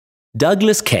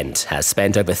Douglas Kent has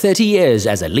spent over 30 years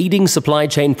as a leading supply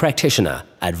chain practitioner,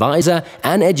 advisor,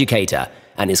 and educator,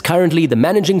 and is currently the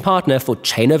managing partner for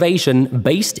Chainovation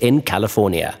based in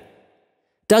California.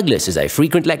 Douglas is a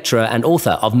frequent lecturer and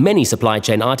author of many supply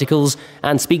chain articles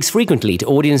and speaks frequently to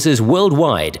audiences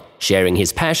worldwide, sharing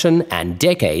his passion and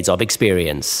decades of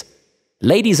experience.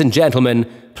 Ladies and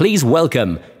gentlemen, please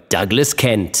welcome Douglas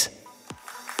Kent.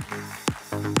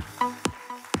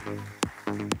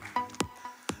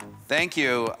 Thank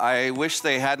you. I wish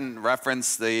they hadn't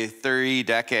referenced the 3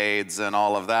 decades and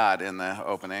all of that in the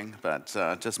opening, but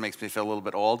it just makes me feel a little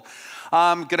bit old.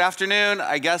 Good afternoon.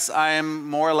 I guess I'm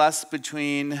more or less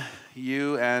between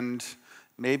you and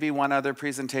maybe one other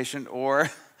presentation, or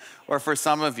for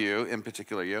some of you, in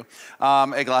particular you,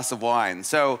 a glass of wine.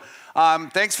 So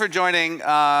thanks for joining.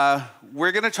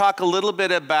 We're going to talk a little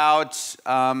bit about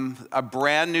a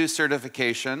brand new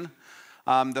certification,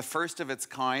 the first of its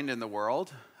kind in the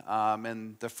world.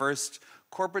 And the first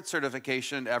corporate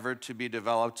certification ever to be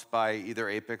developed by either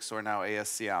APICS or now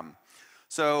ASCM.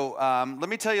 So let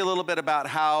me tell you a little bit about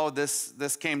how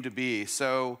this came to be.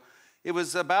 So it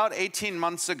was about 18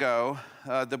 months ago,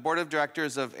 the board of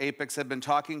directors of APICS had been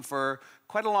talking for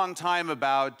quite a long time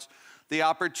about the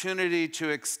opportunity to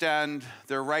extend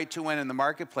their right to win in the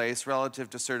marketplace relative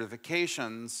to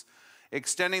certifications,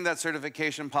 extending that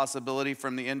certification possibility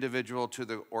from the individual to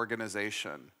the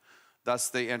organization,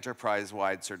 thus the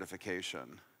enterprise-wide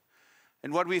certification.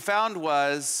 And what we found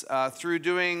was, through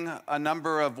doing a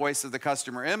number of voice of the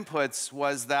customer inputs,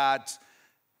 was that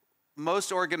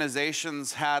most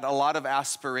organizations had a lot of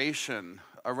aspiration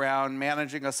around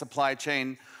managing a supply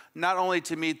chain, not only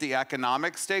to meet the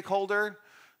economic stakeholder,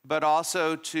 but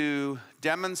also to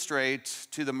demonstrate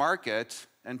to the market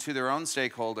and to their own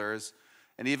stakeholders,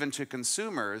 and even to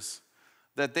consumers,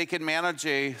 that they can manage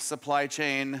a supply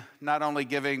chain not only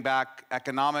giving back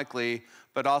economically,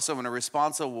 but also in a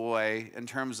responsible way in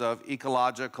terms of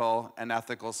ecological and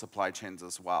ethical supply chains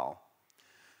as well.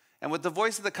 And what the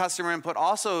voice of the customer input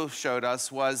also showed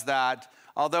us was that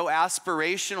although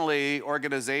aspirationally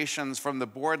organizations from the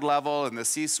board level and the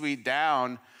C-suite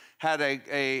down had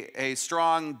a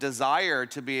strong desire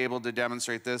to be able to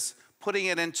demonstrate this, putting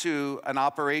it into an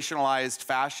operationalized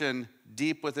fashion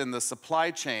deep within the supply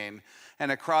chain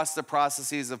and across the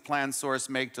processes of plan, source,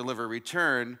 make, deliver,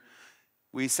 return,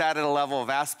 we sat at a level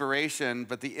of aspiration,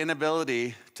 but the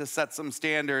inability to set some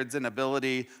standards and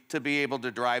ability to be able to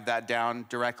drive that down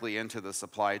directly into the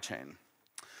supply chain.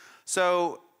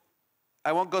 So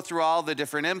I won't go through all the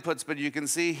different inputs, but you can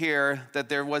see here that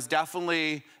there was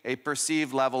definitely a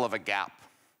perceived level of a gap.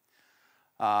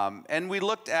 And we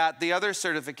looked at the other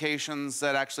certifications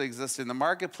that actually exist in the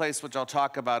marketplace, which I'll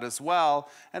talk about as well,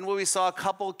 and we saw a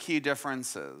couple key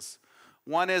differences.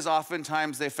 One is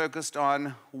oftentimes they focused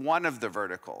on one of the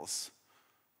verticals.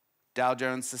 Dow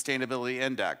Jones Sustainability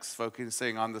Index,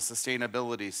 focusing on the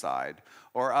sustainability side,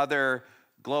 or other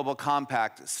global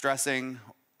compact, stressing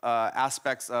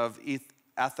aspects of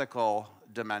ethical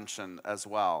dimension as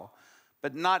well.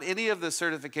 But not any of the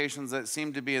certifications that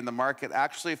seem to be in the market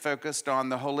actually focused on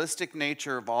the holistic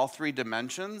nature of all 3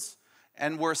 dimensions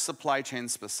and were supply chain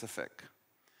specific.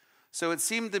 So it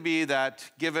seemed to be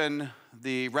that given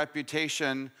the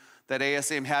reputation that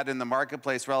ASCM had in the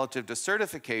marketplace relative to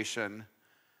certification,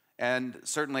 and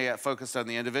certainly focused on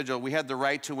the individual, we had the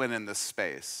right to win in this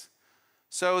space.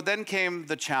 So then came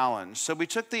the challenge. So we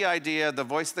took the idea, the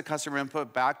voice of the customer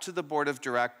input, back to the board of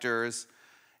directors,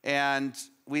 and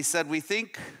we said, we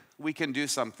think we can do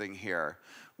something here.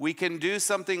 We can do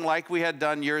something like we had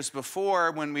done years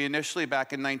before when we initially,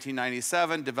 back in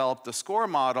 1997, developed the SCORE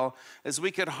model, is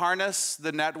we could harness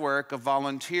the network of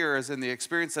volunteers and the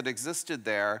experience that existed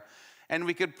there, and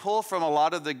we could pull from a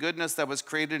lot of the goodness that was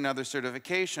created in other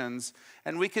certifications,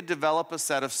 and we could develop a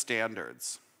set of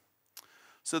standards.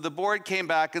 So the board came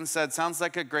back and said, sounds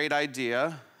like a great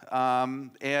idea,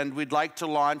 and we'd like to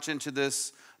launch into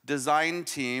this design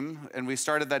team, and we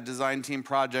started that design team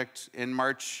project in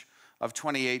March of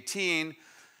 2018,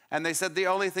 and they said the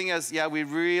only thing is, yeah, we'd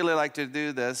really like to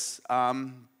do this,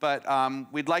 but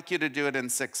we'd like you to do it in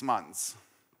 6 months.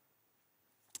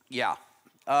 Yeah,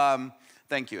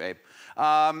 thank you, Abe.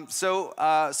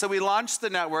 So we launched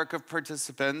the network of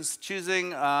participants,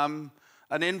 choosing an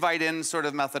invite-in sort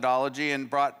of methodology, and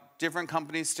brought different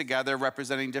companies together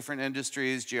representing different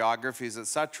industries, geographies, et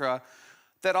cetera,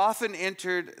 that often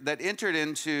entered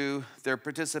into their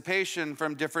participation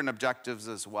from different objectives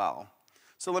as well.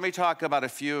 So let me talk about a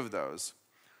few of those.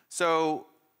 So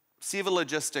Siva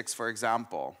Logistics, for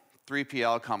example,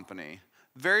 3PL company,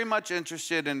 very much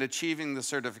interested in achieving the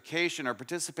certification or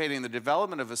participating in the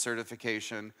development of a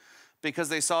certification, because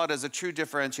they saw it as a true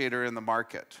differentiator in the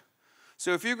market.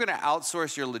 So if you're going to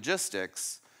outsource your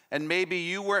logistics, and maybe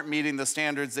you weren't meeting the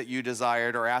standards that you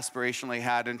desired or aspirationally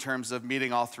had in terms of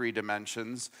meeting all three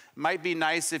dimensions, it might be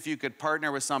nice if you could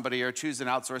partner with somebody or choose an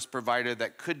outsourced provider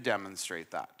that could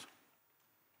demonstrate that.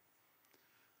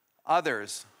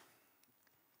 Others,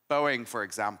 Boeing, for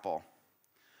example,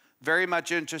 very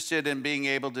much interested in being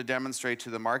able to demonstrate to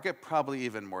the market, probably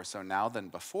even more so now than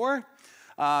before,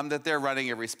 that they're running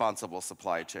a responsible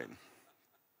supply chain.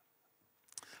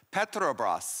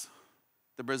 Petrobras,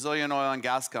 the Brazilian oil and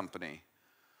gas company,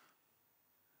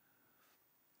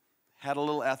 had a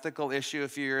little ethical issue a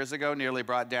few years ago, nearly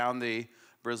brought down the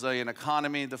Brazilian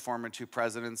economy, the former two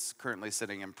presidents currently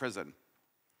sitting in prison.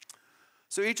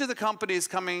 So each of the companies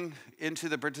coming into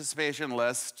the participation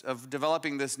list of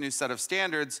developing this new set of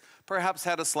standards perhaps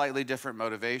had a slightly different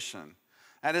motivation.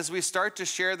 And as we start to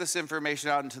share this information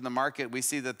out into the market, we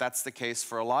see that that's the case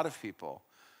for a lot of people.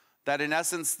 That in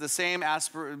essence, the same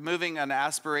moving an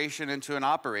aspiration into an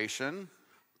operation,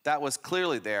 that was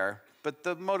clearly there, but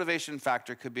the motivation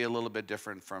factor could be a little bit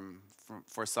different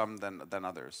for some than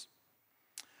others.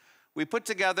 We put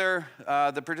together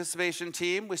the participation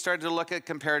team. We started to look at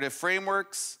comparative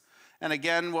frameworks. And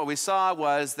again, what we saw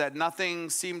was that nothing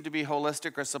seemed to be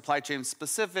holistic or supply chain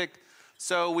specific.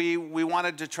 So we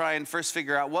wanted to try and first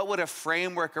figure out what would a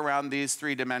framework around these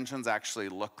three dimensions actually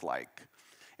look like.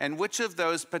 And which of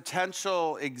those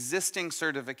potential existing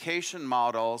certification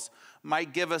models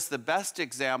might give us the best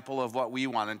example of what we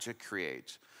wanted to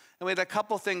create. And we had a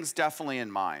couple things definitely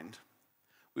in mind.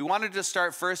 We wanted to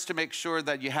start first to make sure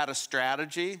that you had a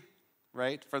strategy,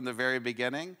 right, from the very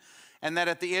beginning, and that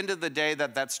at the end of the day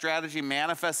that strategy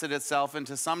manifested itself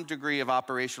into some degree of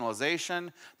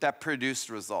operationalization that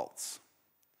produced results.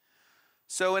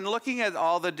 So in looking at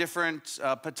all the different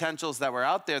potentials that were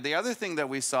out there, the other thing that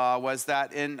we saw was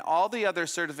that in all the other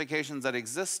certifications that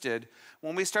existed,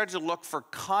 when we started to look for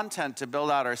content to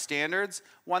build out our standards,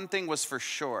 one thing was for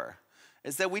sure,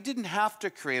 is that we didn't have to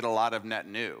create a lot of net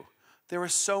new. There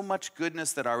was so much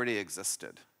goodness that already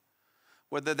existed.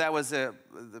 Whether that was a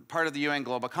part of the UN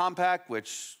Global Compact,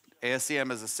 which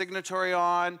ASCM is a signatory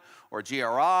on, or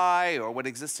GRI, or what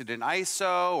existed in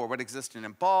ISO, or what existed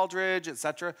in Baldrige, et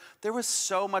cetera. There was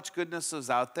so much goodness that was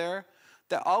out there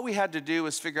that all we had to do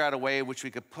was figure out a way in which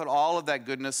we could put all of that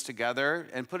goodness together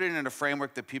and put it in a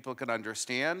framework that people could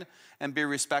understand and be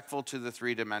respectful to the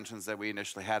three dimensions that we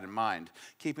initially had in mind,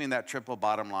 keeping that triple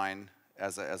bottom line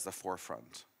as the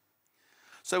forefront.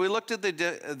 So we looked at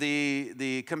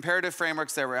the comparative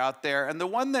frameworks that were out there, and the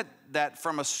one that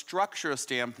from a structural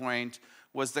standpoint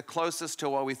was the closest to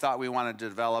what we thought we wanted to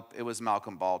develop, it was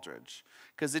Malcolm Baldrige,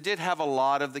 because it did have a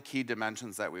lot of the key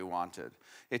dimensions that we wanted.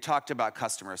 It talked about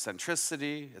customer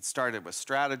centricity, it started with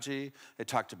strategy, it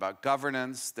talked about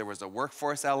governance, there was a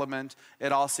workforce element,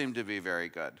 it all seemed to be very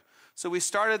good. So we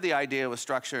started the idea of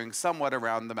structuring somewhat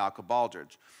around the Malcolm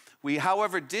Baldrige. We,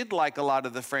 however, did like a lot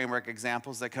of the framework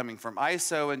examples that are coming from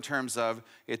ISO in terms of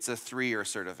it's a 3-year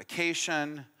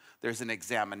certification, there's an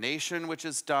examination which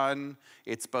is done,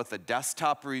 it's both a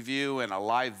desktop review and a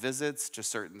live visits to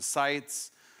certain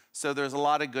sites. So there's a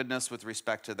lot of goodness with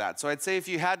respect to that. So I'd say if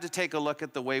you had to take a look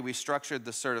at the way we structured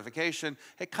the certification,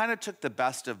 it kind of took the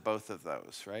best of both of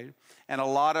those, right? And a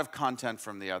lot of content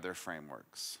from the other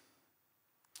frameworks.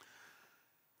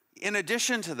 In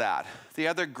addition to that, the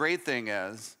other great thing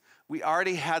is, we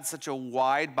already had such a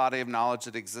wide body of knowledge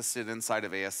that existed inside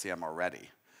of ASCM already,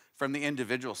 from the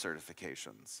individual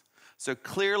certifications. So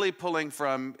clearly pulling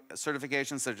from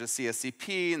certifications such as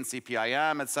CSCP and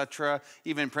CPIM, et cetera,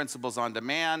 even principles on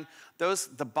demand,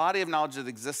 the body of knowledge that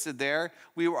existed there,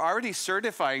 we were already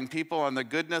certifying people on the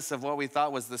goodness of what we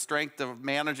thought was the strength of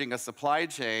managing a supply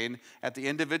chain at the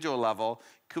individual level.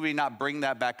 Could we not bring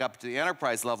that back up to the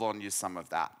enterprise level and use some of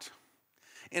that?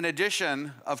 In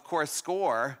addition, of course,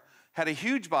 SCORE had a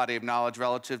huge body of knowledge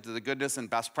relative to the goodness and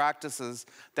best practices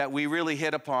that we really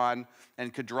hit upon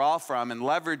and could draw from and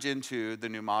leverage into the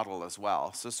new model as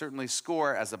well. So certainly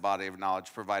SCORE as a body of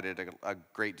knowledge provided a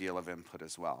great deal of input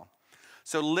as well.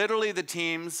 So literally the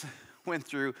teams went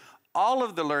through all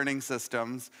of the learning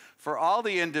systems for all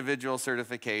the individual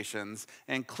certifications,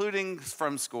 including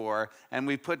from SCORE, and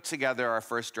we put together our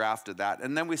first draft of that,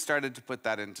 and then we started to put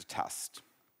that into test.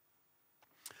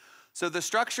 So the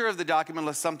structure of the document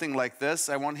looks something like this.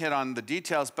 I won't hit on the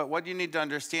details, but what you need to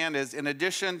understand is in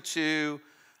addition to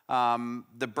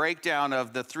the breakdown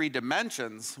of the three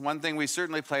dimensions, one thing we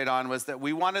certainly played on was that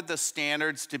we wanted the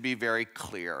standards to be very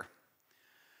clear.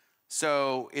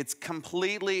 So it's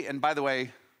completely, and by the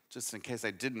way, just in case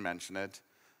I didn't mention it,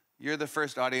 you're the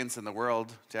first audience in the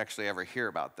world to actually ever hear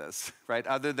about this, right?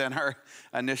 Other than our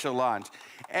initial launch.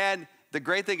 And the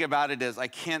great thing about it is I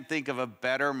can't think of a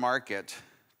better market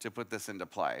to put this into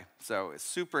play. So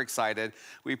super excited.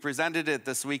 We presented it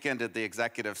this weekend at the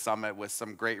Executive Summit with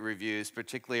some great reviews,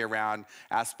 particularly around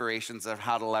aspirations of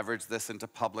how to leverage this into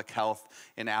public health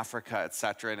in Africa, et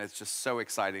cetera. And it's just so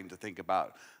exciting to think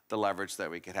about the leverage that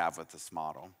we could have with this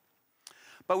model.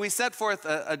 But we set forth,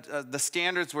 the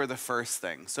standards were the first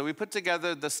thing. So we put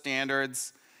together the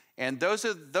standards, and those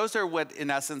are what, in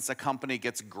essence, a company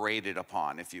gets graded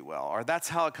upon, if you will, or that's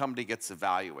how a company gets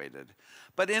evaluated.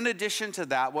 But in addition to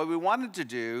that, what we wanted to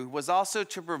do was also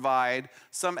to provide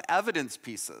some evidence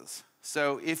pieces.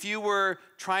 So if you were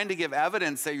trying to give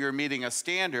evidence that you're meeting a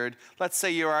standard, let's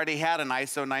say you already had an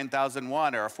ISO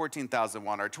 9001 or a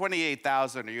 14001 or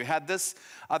 28000, or you had this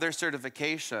other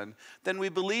certification, then we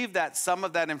believe that some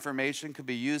of that information could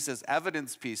be used as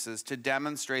evidence pieces to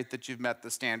demonstrate that you've met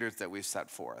the standards that we've set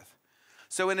forth.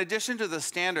 So in addition to the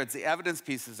standards, the evidence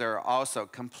pieces are also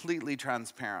completely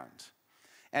transparent.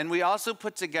 And we also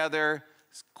put together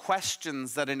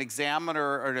questions that an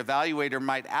examiner or an evaluator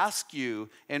might ask you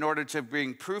in order to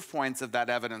bring proof points of that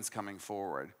evidence coming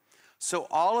forward. So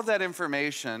all of that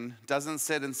information doesn't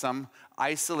sit in some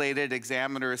isolated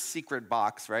examiner's secret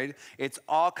box, right? It's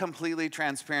all completely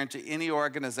transparent to any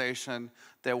organization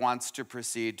that wants to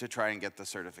proceed to try and get the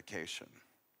certification.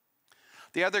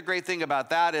 The other great thing about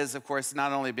that is, of course,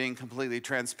 not only being completely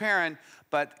transparent,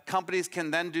 but companies can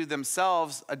then do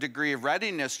themselves a degree of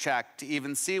readiness check to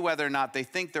even see whether or not they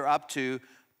think they're up to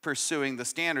pursuing the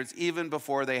standards, even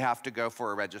before they have to go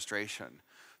for a registration.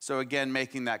 So again,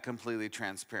 making that completely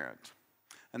transparent.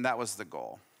 And that was the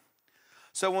goal.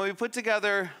 So when we put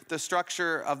together the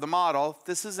structure of the model,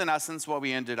 this is in essence what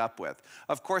we ended up with.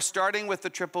 Of course, starting with the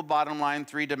triple bottom line,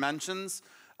 3 dimensions,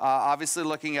 obviously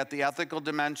looking at the ethical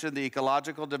dimension, the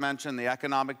ecological dimension, the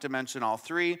economic dimension, all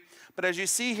 3. But as you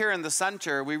see here in the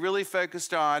center, we really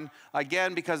focused on,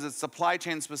 again, because it's supply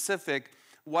chain specific,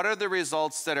 what are the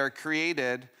results that are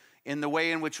created in the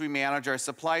way in which we manage our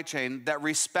supply chain that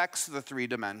respects the 3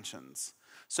 dimensions.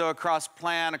 So across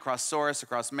plan, across source,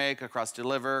 across make, across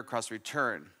deliver, across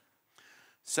return.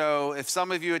 So if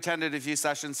some of you attended a few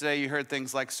sessions today, you heard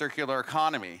things like circular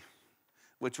economy,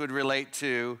 which would relate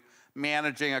to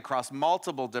managing across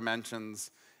multiple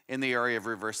dimensions in the area of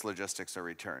reverse logistics or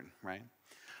return, right?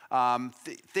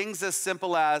 Things as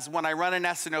simple as when I run an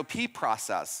S&OP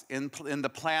process in the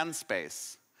plan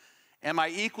space, am I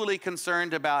equally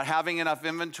concerned about having enough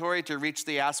inventory to reach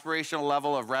the aspirational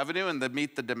level of revenue and to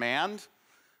meet the demand?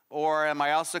 Or am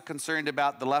I also concerned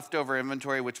about the leftover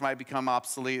inventory which might become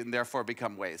obsolete and therefore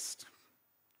become waste,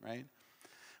 right?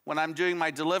 When I'm doing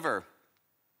my deliver,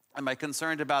 am I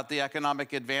concerned about the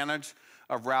economic advantage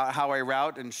of how I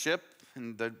route and ship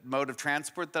and the mode of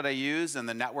transport that I use and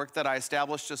the network that I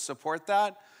establish to support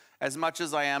that, as much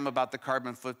as I am about the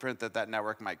carbon footprint that that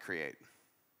network might create?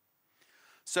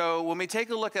 So when we take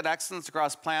a look at excellence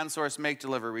across plan, source, make,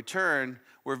 deliver, return,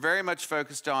 we're very much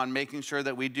focused on making sure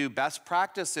that we do best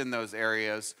practice in those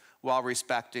areas while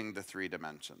respecting the 3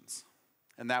 dimensions.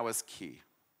 And that was key.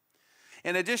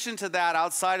 In addition to that,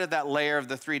 outside of that layer of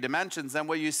the 3 dimensions, then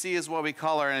what you see is what we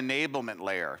call our enablement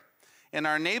layer. In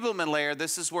our enablement layer,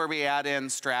 this is where we add in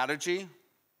strategy,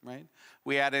 right?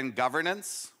 We add in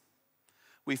governance.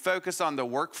 We focus on the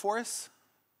workforce.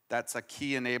 That's a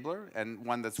key enabler and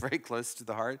one that's very close to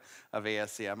the heart of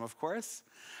ASCM, of course.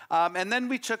 And then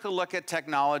we took a look at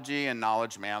technology and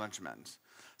knowledge management.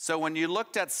 So when you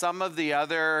looked at some of the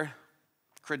other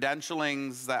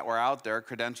credentials that were out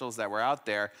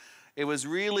there, it was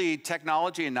really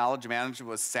technology and knowledge management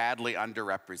was sadly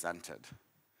underrepresented.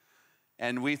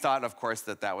 And we thought, of course,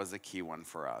 that that was a key one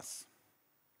for us.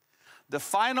 The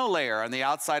final layer on the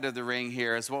outside of the ring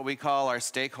here is what we call our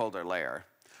stakeholder layer.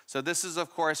 So this is,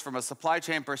 of course, from a supply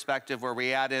chain perspective where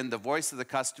we add in the voice of the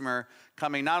customer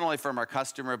coming not only from our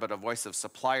customer, but a voice of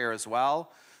supplier as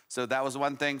well. So that was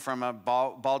one thing from a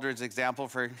Baldrig's example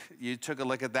for you took a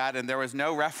look at that and there was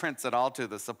no reference at all to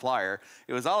the supplier.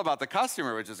 It was all about the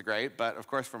customer, which is great, but of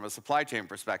course from a supply chain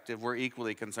perspective, we're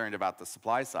equally concerned about the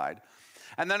supply side.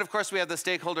 And then of course we have the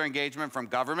stakeholder engagement from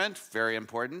government, very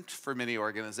important for many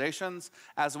organizations,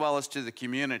 as well as to the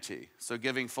community. So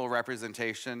giving full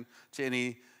representation to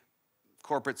any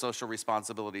corporate social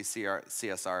responsibility,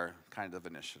 CSR kind of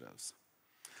initiatives.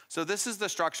 So this is the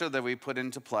structure that we put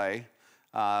into play.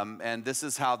 And this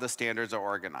is how the standards are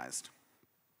organized.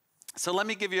 So let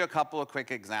me give you a couple of quick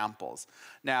examples.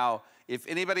 Now, if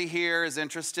anybody here is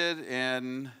interested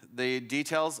in the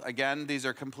details, again, these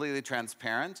are completely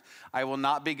transparent. I will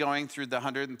not be going through the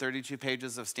 132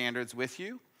 pages of standards with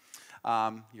you.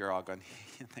 You're all going,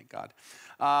 thank God.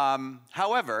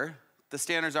 However, the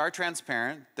standards are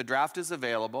transparent. The draft is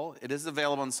available. It is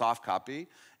available in soft copy.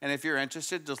 And if you're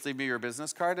interested, just leave me your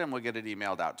business card and we'll get it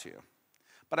emailed out to you.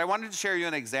 But I wanted to share you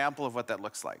an example of what that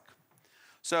looks like.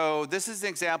 So this is an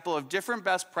example of different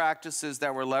best practices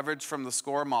that were leveraged from the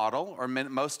SCORE model, or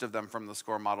most of them from the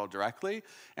SCORE model directly,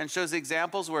 and shows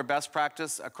examples where best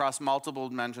practice across multiple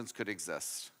dimensions could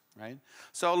exist. Right?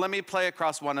 So let me play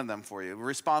across one of them for you,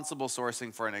 responsible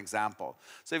sourcing for an example.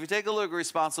 So if you take a look at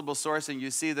responsible sourcing, you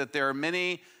see that there are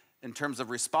many, in terms of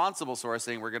responsible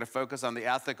sourcing, we're going to focus on the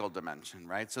ethical dimension,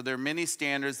 right? So there are many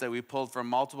standards that we pulled from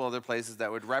multiple other places that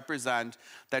would represent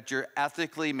that you're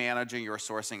ethically managing your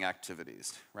sourcing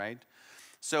activities, right?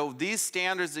 So these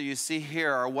standards that you see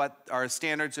here are what are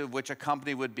standards of which a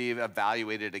company would be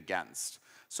evaluated against.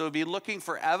 So we'd be looking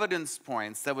for evidence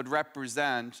points that would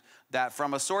represent that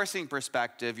from a sourcing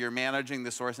perspective, you're managing the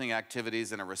sourcing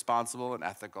activities in a responsible and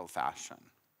ethical fashion.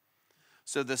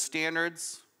 So the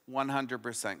standards,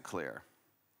 100% clear.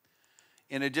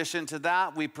 In addition to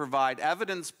that, we provide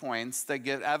evidence points that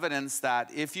give evidence that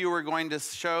if you were going to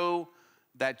show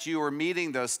that you are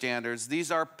meeting those standards, these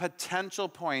are potential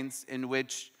points in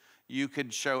which you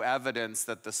could show evidence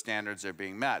that the standards are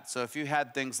being met. So if you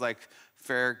had things like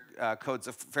fair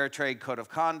trade code of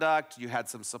conduct, you had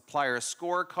some supplier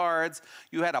scorecards,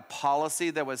 you had a policy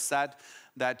that was set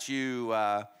that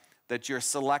you're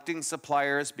selecting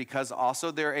suppliers because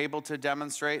also they're able to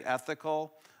demonstrate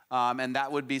ethical, and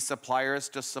that would be suppliers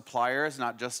to suppliers,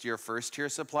 not just your first-tier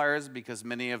suppliers, because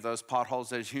many of those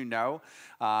potholes, as you know,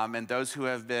 and those who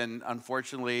have been,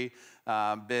 unfortunately,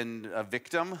 been a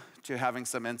victim to having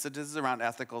some incidences around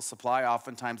ethical supply,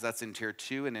 oftentimes that's in Tier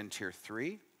 2 and in Tier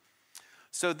 3.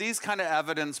 So these kind of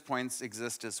evidence points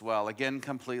exist as well, again,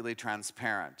 completely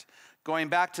transparent. Going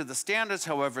back to the standards,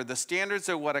 however, the standards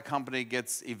are what a company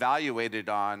gets evaluated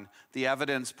on. The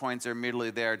evidence points are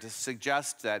merely there to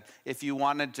suggest that if you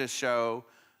wanted to show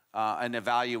an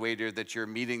evaluator that you're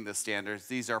meeting the standards,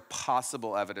 these are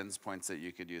possible evidence points that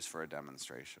you could use for a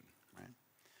demonstration. Right?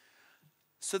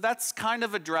 So that's kind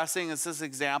of addressing, this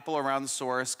example around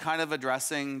source, kind of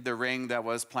addressing the ring that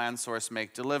was plan, source,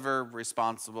 make, deliver,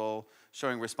 responsible,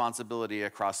 showing responsibility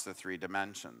across the three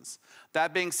dimensions.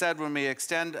 That being said, when we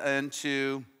extend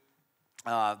into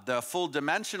the full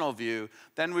dimensional view,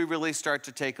 then we really start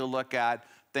to take a look at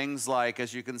things like,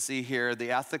 as you can see here,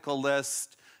 the ethical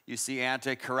list. You see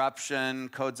anti-corruption,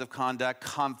 codes of conduct,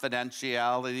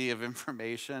 confidentiality of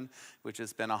information, which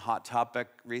has been a hot topic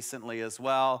recently as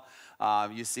well.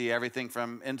 You see everything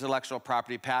from intellectual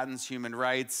property patents, human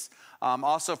rights.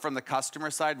 Also from the customer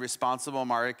side, responsible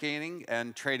marketing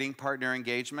and trading partner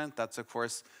engagement. That's, of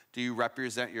course, do you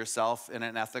represent yourself in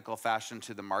an ethical fashion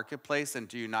to the marketplace, and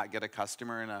do you not get a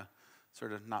customer in a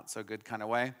sort of not so good kind of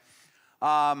way?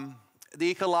 The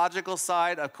ecological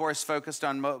side, of course, focused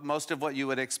on most of what you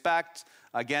would expect.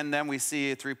 Again, then we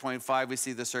see 3.5, we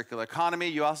see the circular economy.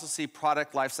 You also see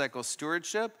product lifecycle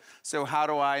stewardship. So how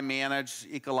do I manage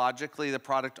ecologically the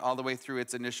product all the way through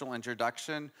its initial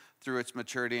introduction, through its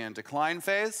maturity and decline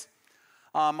phase?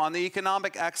 On the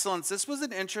economic excellence, this was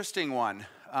an interesting one,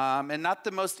 and not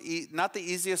the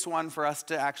easiest one for us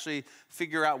to actually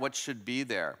figure out what should be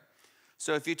there.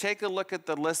 So if you take a look at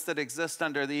the list that exists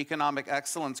under the economic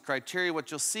excellence criteria, what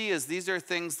you'll see is these are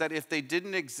things that if they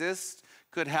didn't exist,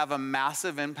 could have a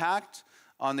massive impact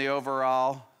on the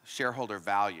overall shareholder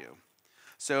value.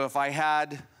 So if I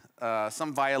had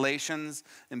some violations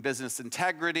in business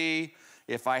integrity,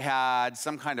 if I had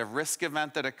some kind of risk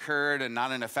event that occurred and not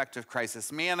an effective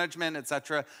crisis management, et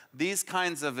cetera, these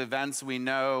kinds of events we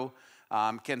know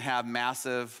can have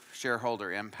massive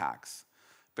shareholder impacts,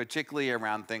 particularly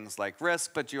around things like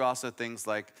risk, but you also things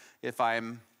like if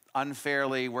I'm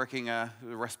unfairly working a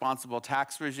responsible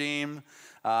tax regime,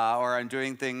 or I'm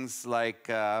doing things like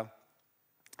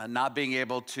not being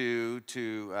able to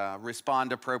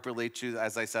respond appropriately to,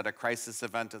 as I said, a crisis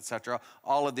event, et cetera.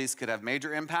 All of these could have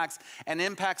major impacts, and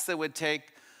impacts that would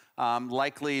take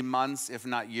likely months, if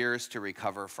not years, to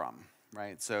recover from,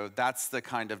 right? So that's the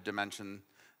kind of dimension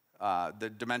the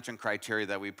dimension criteria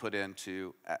that we put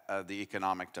into the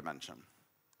economic dimension.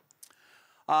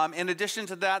 In addition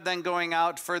to that, then going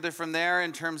out further from there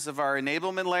in terms of our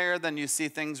enablement layer, then you see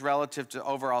things relative to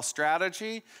overall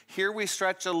strategy. Here we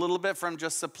stretch a little bit from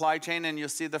just supply chain, and you'll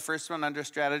see the first one under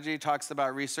strategy talks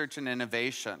about research and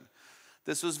innovation.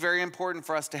 This was very important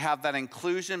for us to have that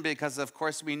inclusion because, of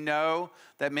course, we know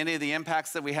that many of the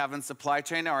impacts that we have in supply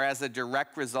chain are as a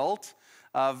direct result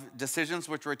of decisions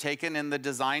which were taken in the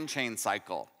design chain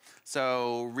cycle.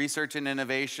 So research and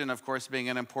innovation, of course, being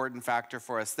an important factor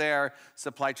for us there,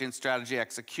 supply chain strategy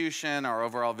execution, our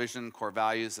overall vision, core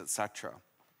values, etc.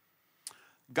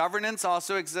 Governance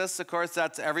also exists, of course.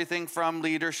 That's everything from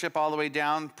leadership all the way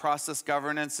down, process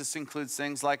governance. This includes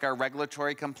things like our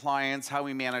regulatory compliance, how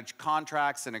we manage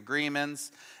contracts and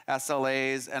agreements,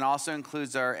 SLAs, and also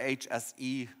includes our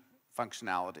HSE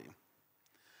functionality.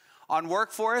 On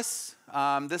workforce,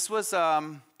 this was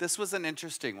an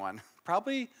interesting one.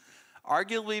 Probably,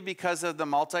 arguably because of the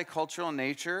multicultural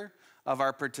nature of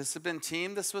our participant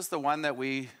team, this was the one that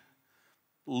we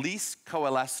least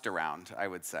coalesced around, I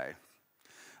would say.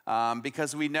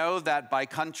 Because we know that by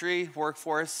country,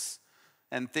 workforce,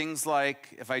 and things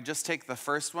like, if I just take the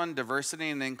first one, diversity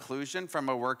and inclusion from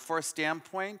a workforce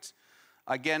standpoint,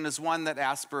 again, is one that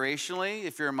aspirationally,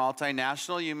 if you're a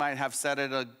multinational, you might have set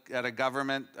it at a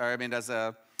government, or I mean, as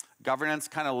a governance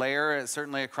kind of layer,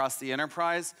 certainly across the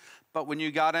enterprise. But when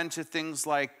you got into things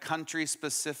like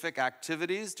country-specific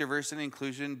activities, diversity and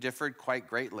inclusion differed quite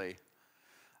greatly.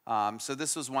 So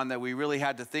this was one that we really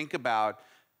had to think about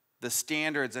the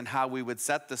standards and how we would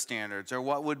set the standards, or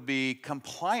what would be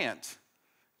compliant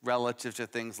relative to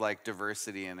things like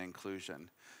diversity and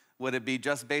inclusion. Would it be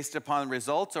just based upon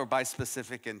results or by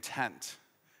specific intent,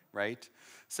 right?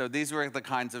 So these were the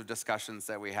kinds of discussions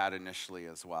that we had initially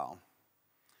as well.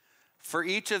 For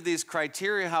each of these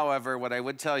criteria, however, what I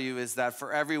would tell you is that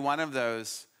for every one of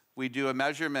those, we do a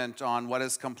measurement on what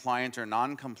is compliant or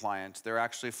non-compliant. There are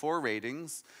actually 4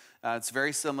 ratings. It's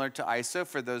very similar to ISO.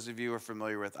 For those of you who are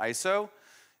familiar with ISO,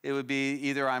 it would be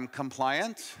either I'm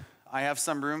compliant, I have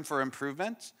some room for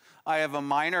improvement, I have a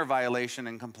minor violation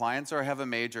in compliance, or I have a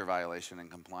major violation in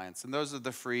compliance. And those are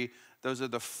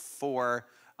the 4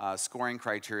 scoring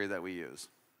criteria that we use.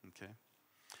 Okay.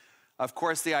 Of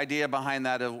course, the idea behind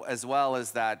that as well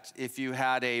is that if you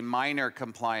had a minor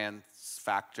compliance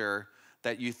factor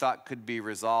that you thought could be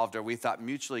resolved, or we thought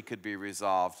mutually could be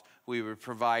resolved, we would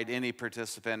provide any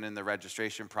participant in the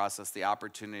registration process the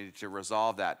opportunity to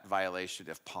resolve that violation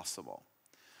if possible.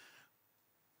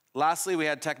 Lastly, we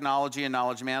had technology and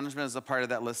knowledge management as a part of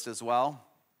that list as well.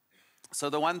 So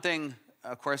the one thing,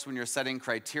 of course, when you're setting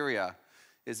criteria,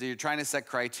 is that you're trying to set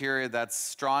criteria that's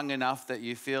strong enough that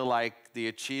you feel like the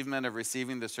achievement of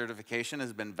receiving the certification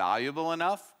has been valuable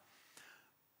enough,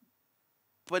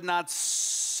 but not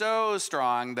so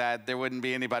strong that there wouldn't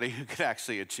be anybody who could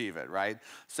actually achieve it, right?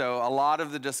 So a lot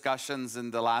of the discussions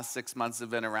in the last 6 months have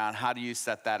been around how do you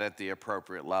set that at the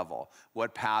appropriate level?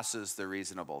 What passes the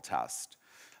reasonable test?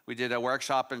 We did a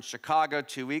workshop in Chicago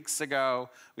 2 weeks ago.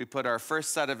 We put our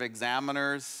first set of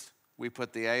examiners. We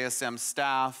put the ASM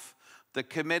staff, the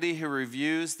committee who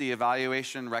reviews the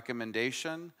evaluation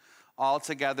recommendation, all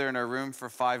together in a room for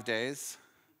 5 days.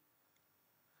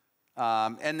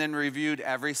 And then reviewed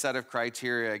every set of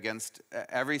criteria against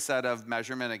every set of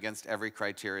measurement against every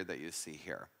criteria that you see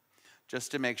here,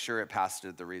 just to make sure it passed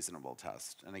the reasonable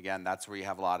test. And again, that's where you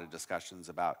have a lot of discussions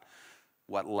about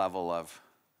what level of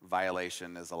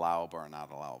violation is allowable or not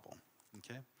allowable.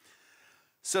 Okay.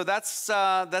 So that's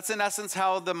in essence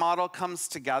how the model comes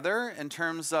together in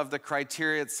terms of the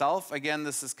criteria itself. Again,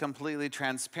 this is completely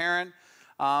transparent.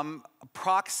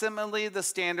 Approximately, the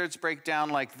standards break down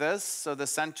like this. So the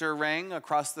center ring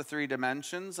across the 3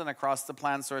 dimensions and across the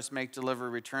plan, source, make, deliver,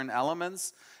 return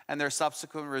elements and their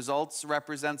subsequent results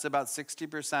represents about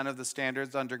 60% of the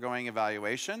standards undergoing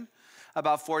evaluation.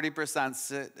 About 40%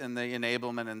 sit in the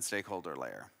enablement and stakeholder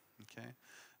layer, okay?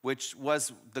 Which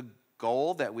was the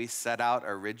goal that we set out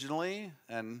originally,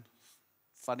 and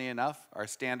funny enough, our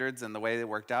standards and the way they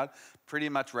worked out pretty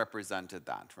much represented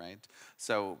that, right?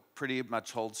 So pretty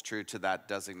much holds true to that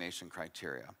designation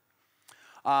criteria.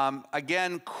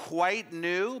 Again, quite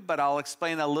new, but I'll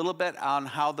explain a little bit on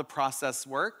how the process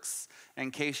works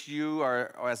in case you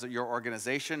or as your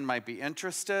organization might be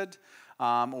interested,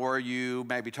 or you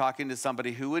may be talking to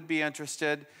somebody who would be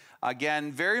interested.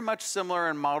 Again, very much similar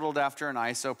and modeled after an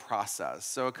ISO process.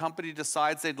 So a company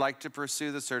decides they'd like to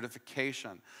pursue the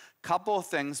certification. Couple of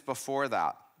things before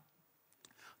that.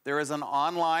 There is an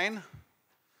online,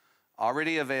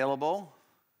 already available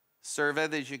survey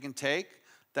that you can take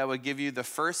that would give you the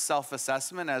first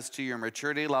self-assessment as to your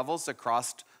maturity levels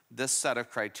across this set of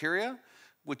criteria,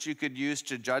 which you could use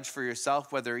to judge for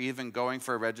yourself whether even going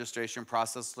for a registration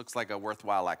process looks like a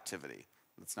worthwhile activity.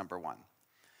 That's number one.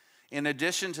 In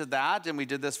addition to that, and we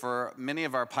did this for many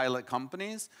of our pilot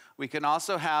companies, we can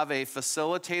also have a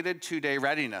facilitated 2-day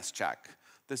readiness check.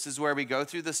 This is where we go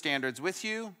through the standards with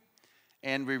you,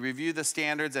 and we review the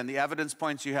standards and the evidence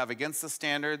points you have against the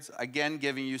standards, again,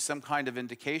 giving you some kind of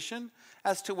indication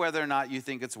as to whether or not you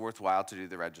think it's worthwhile to do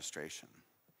the registration.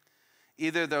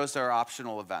 either of those are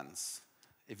optional events.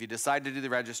 If you decide to do the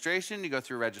registration, you go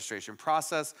through a registration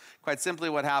process. Quite simply,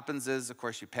 what happens is, of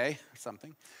course, you pay or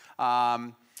something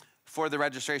for the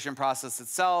registration process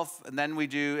itself, and then we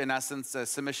do, in essence, a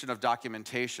submission of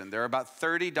documentation. There are about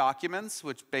 30 documents,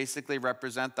 which basically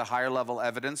represent the higher level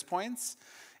evidence points,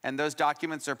 and those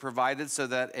documents are provided so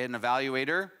that an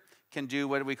evaluator can do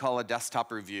what we call a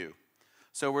desktop review.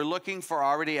 So we're looking for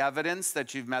already evidence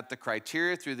that you've met the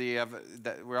criteria through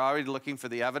we're already looking for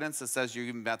the evidence that says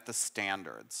you've met the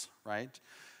standards, right?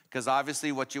 Because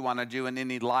obviously what you want to do in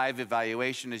any live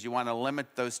evaluation is you want to limit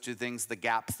those two things, the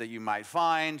gaps that you might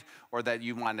find, or that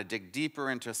you want to dig deeper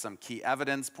into some key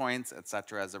evidence points, et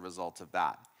cetera, as a result of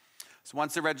that. So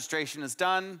once the registration is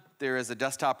done, there is a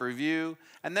desktop review,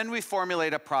 and then we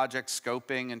formulate a project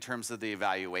scoping in terms of the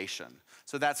evaluation.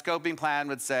 So that scoping plan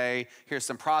would say, here's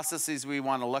some processes we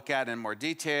want to look at in more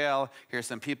detail, here's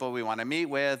some people we want to meet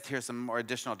with, here's some more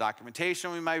additional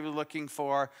documentation we might be looking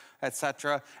for, et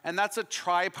cetera. And that's a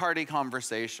tri-party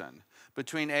conversation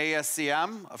between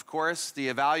ASCM, of course, the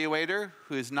evaluator,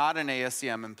 who is not an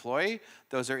ASCM employee.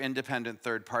 Those are independent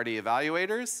third-party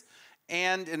evaluators.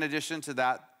 And in addition to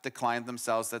that, the client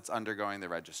themselves that's undergoing the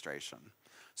registration.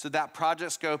 So that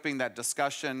project scoping, that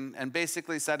discussion, and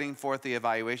basically setting forth the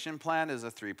evaluation plan is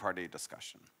a three-party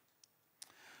discussion.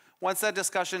 Once that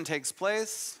discussion takes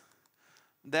place,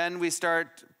 then we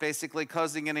start basically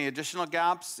closing any additional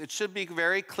gaps. It should be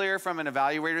very clear from an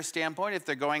evaluator standpoint, if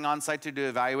they're going on site to do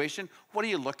evaluation, what are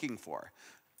you looking for?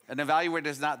 An evaluator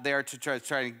is not there to try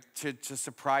to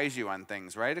surprise you on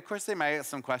things, right? Of course, they might have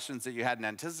some questions that you hadn't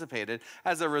anticipated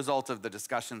as a result of the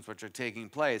discussions which are taking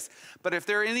place. But if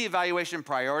there are any evaluation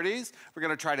priorities, we're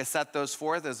going to try to set those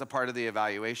forth as a part of the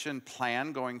evaluation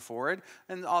plan going forward,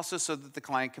 and also so that the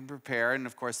client can prepare, and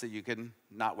of course that you can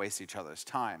not waste each other's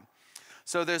time.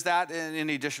 So there's that, and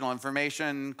any additional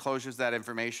information, closures of that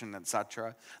information, et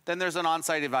cetera. Then there's an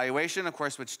on-site evaluation, of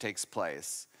course, which takes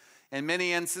place. In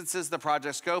many instances, the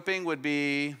project scoping would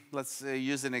be, let's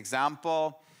use an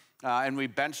example, and we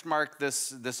benchmark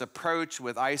this approach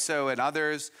with ISO and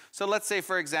others. So let's say,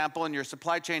 for example, in your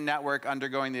supply chain network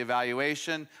undergoing the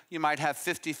evaluation, you might have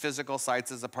 50 physical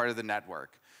sites as a part of the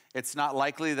network. It's not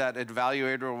likely that an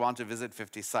evaluator will want to visit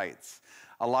 50 sites.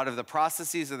 A lot of the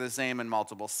processes are the same in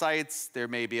multiple sites. There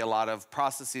may be a lot of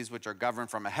processes which are governed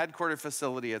from a headquarter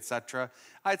facility, et cetera.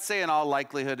 I'd say in all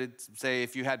likelihood, say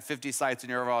if you had 50 sites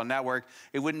in your overall network,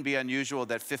 it wouldn't be unusual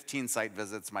that 15 site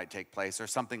visits might take place or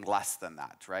something less than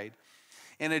that, right?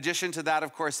 In addition to that,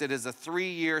 of course, it is a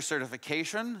 3-year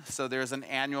certification, so there's an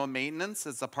annual maintenance.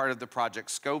 It's a part of the project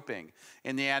scoping.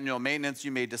 In the annual maintenance,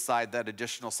 you may decide that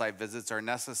additional site visits are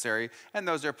necessary, and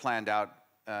those are planned out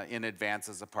in advance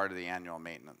as a part of the annual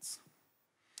maintenance.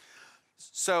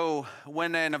 So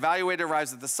when an evaluator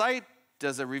arrives at the site,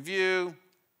 does a review,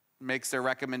 makes their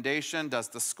recommendation, does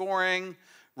the scoring,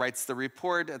 writes the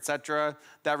report, et cetera.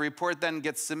 That report then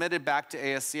gets submitted back to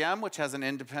ASCM, which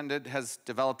has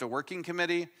developed a working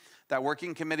committee. That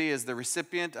working committee is the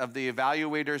recipient of the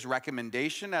evaluator's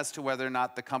recommendation as to whether or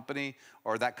not the company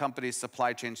or that company's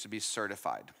supply chain should be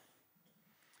certified.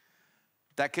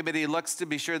 That committee looks to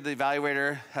be sure the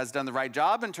evaluator has done the right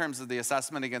job in terms of the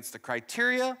assessment against the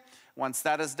criteria. Once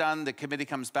that is done, the committee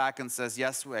comes back and says,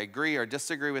 yes, we agree or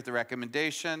disagree with the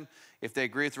recommendation. If they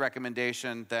agree with the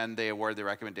recommendation, then they award the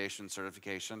recommendation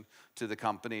certification to the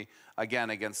company, again,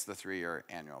 against the 3-year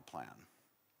annual plan.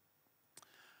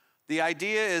 The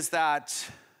idea is that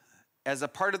as a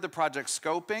part of the project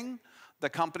scoping, the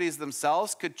companies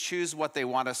themselves could choose what they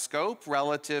want to scope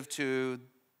relative to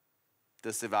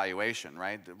this evaluation,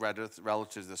 right?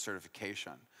 Relative to the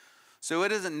certification. So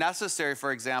it isn't necessary,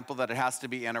 for example, that it has to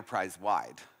be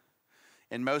enterprise-wide.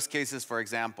 In most cases, for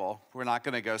example, we're not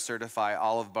going to go certify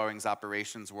all of Boeing's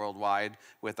operations worldwide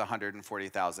with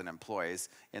 140,000 employees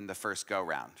in the first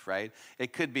go-round, right?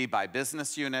 It could be by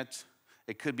business unit,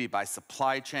 it could be by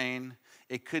supply chain,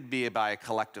 it could be by a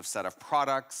collective set of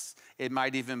products, it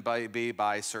might even be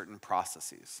by certain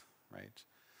processes, right?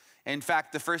 In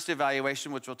fact, the first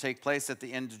evaluation, which will take place at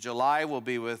the end of July, will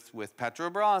be with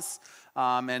Petrobras.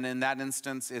 And in that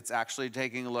instance, it's actually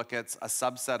taking a look at a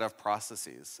subset of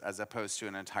processes as opposed to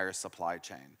an entire supply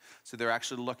chain. So they're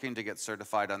actually looking to get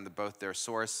certified on both their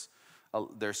source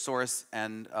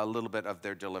and a little bit of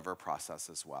their deliver process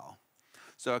as well.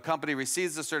 So a company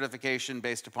receives the certification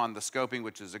based upon the scoping,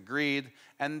 which is agreed,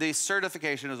 and the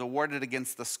certification is awarded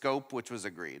against the scope, which was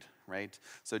agreed, right?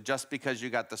 So just because you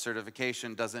got the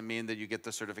certification doesn't mean that you get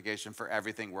the certification for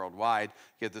everything worldwide.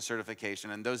 You get the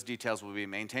certification, and those details will be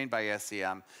maintained by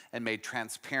ASCM and made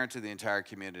transparent to the entire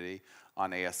community on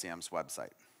ASCM's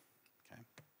website. Okay.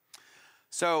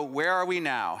 So where are we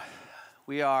now?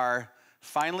 We are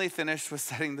finally finished with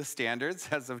setting the standards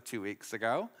as of 2 weeks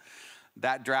ago.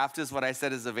 That draft is what I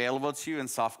said is available to you in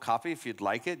soft copy. If you'd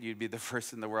like it, you'd be the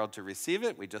first in the world to receive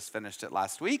it. We just finished it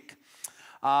last week.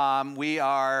 We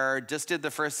just did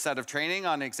the first set of training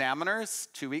on examiners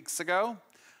 2 weeks ago.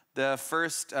 The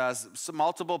first,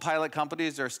 multiple pilot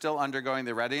companies are still undergoing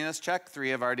the readiness check. 3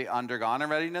 have already undergone a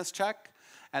readiness check.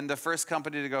 And the first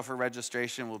company to go for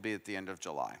registration will be at the end of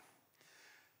July.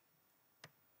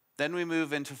 Then we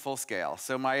move into full scale.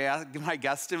 So my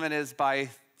guesstimate is by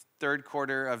third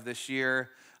quarter of this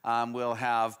year, we'll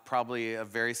have probably a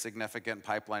very significant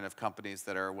pipeline of companies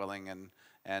that are willing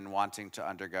and wanting to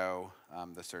undergo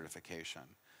the certification.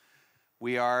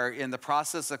 We are in the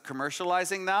process of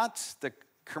commercializing that. The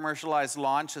commercialized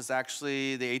launch is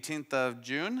actually the 18th of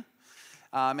June.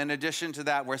 In addition to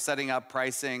that, we're setting up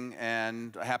pricing,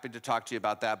 and happy to talk to you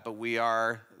about that, but we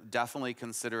are definitely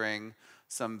considering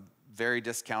some very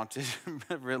discounted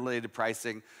related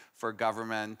pricing for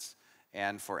government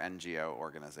and for NGO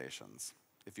organizations.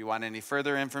 If you want any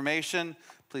further information,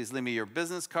 please leave me your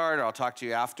business card, or I'll talk to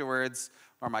you afterwards.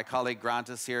 Or my colleague Grant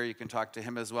is here. You can talk to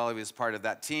him as well. He was part of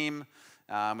that team.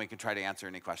 We can try to answer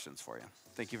any questions for you.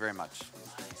 Thank you very much.